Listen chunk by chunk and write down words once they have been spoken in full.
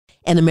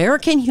an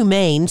American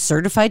Humane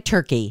certified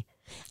turkey.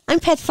 I'm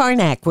Pat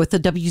Farnack with the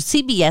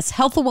WCBS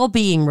Health and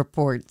Wellbeing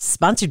Report,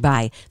 sponsored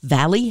by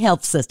Valley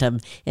Health System,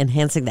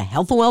 enhancing the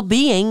health and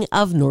well-being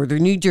of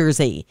Northern New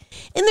Jersey.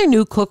 In their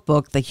new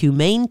cookbook, The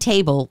Humane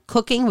Table,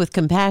 Cooking with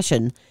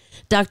Compassion,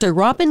 Dr.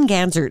 Robin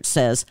Ganzert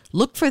says,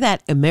 look for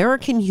that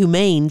American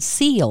Humane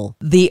seal,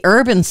 the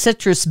herb and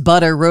citrus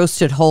butter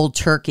roasted whole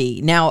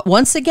turkey. Now,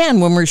 once again,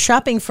 when we're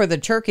shopping for the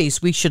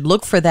turkeys, we should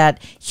look for that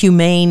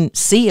Humane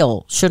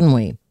seal, shouldn't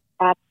we?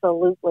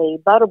 Absolutely.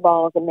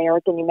 Butterball is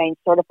American Humane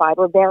certified.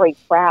 We're very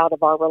proud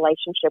of our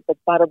relationship with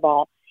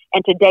Butterball.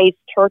 And today's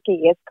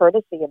turkey is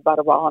courtesy of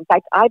Butterball. In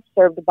fact, I've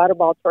served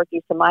Butterball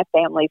turkeys to my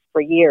families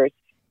for years.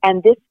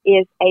 And this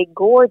is a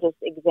gorgeous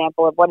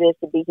example of what it is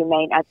to be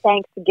humane at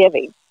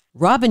Thanksgiving.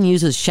 Robin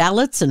uses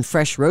shallots and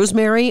fresh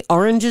rosemary,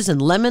 oranges,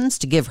 and lemons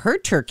to give her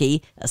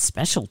turkey a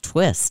special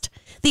twist.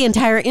 The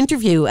entire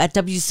interview at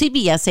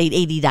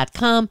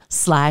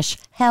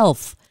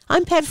WCBS880.com/health.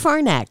 I'm Pat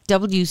Farnack,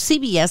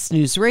 WCBS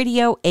News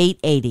Radio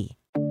 880.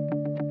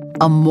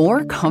 A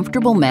more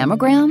comfortable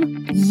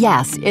mammogram?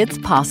 Yes, it's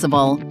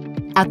possible.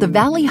 At the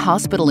Valley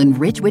Hospital in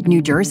Ridgewood,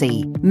 New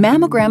Jersey,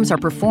 mammograms are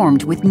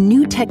performed with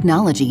new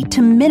technology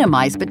to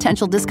minimize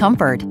potential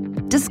discomfort.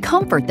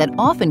 Discomfort that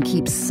often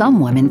keeps some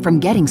women from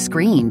getting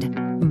screened.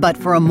 But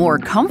for a more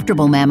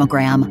comfortable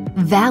mammogram,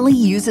 Valley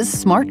uses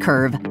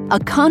SmartCurve, a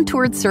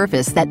contoured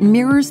surface that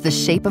mirrors the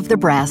shape of the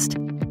breast.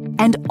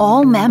 And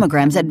all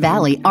mammograms at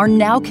Valley are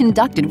now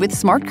conducted with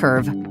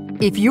SmartCurve.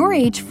 If you're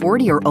age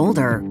 40 or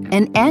older,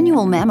 an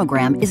annual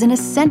mammogram is an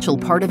essential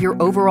part of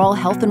your overall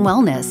health and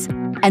wellness.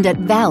 And at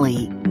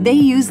Valley, they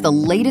use the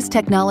latest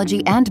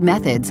technology and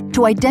methods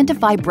to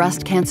identify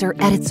breast cancer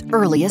at its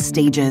earliest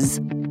stages.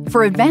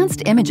 For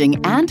advanced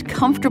imaging and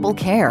comfortable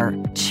care,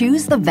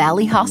 choose the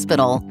Valley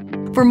Hospital.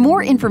 For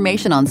more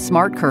information on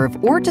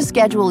SmartCurve or to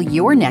schedule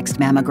your next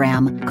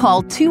mammogram,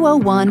 call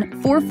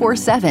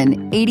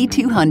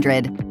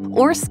 201-447-8200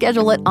 or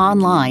schedule it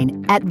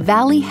online at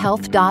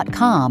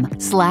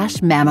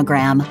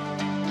valleyhealth.com/mammogram.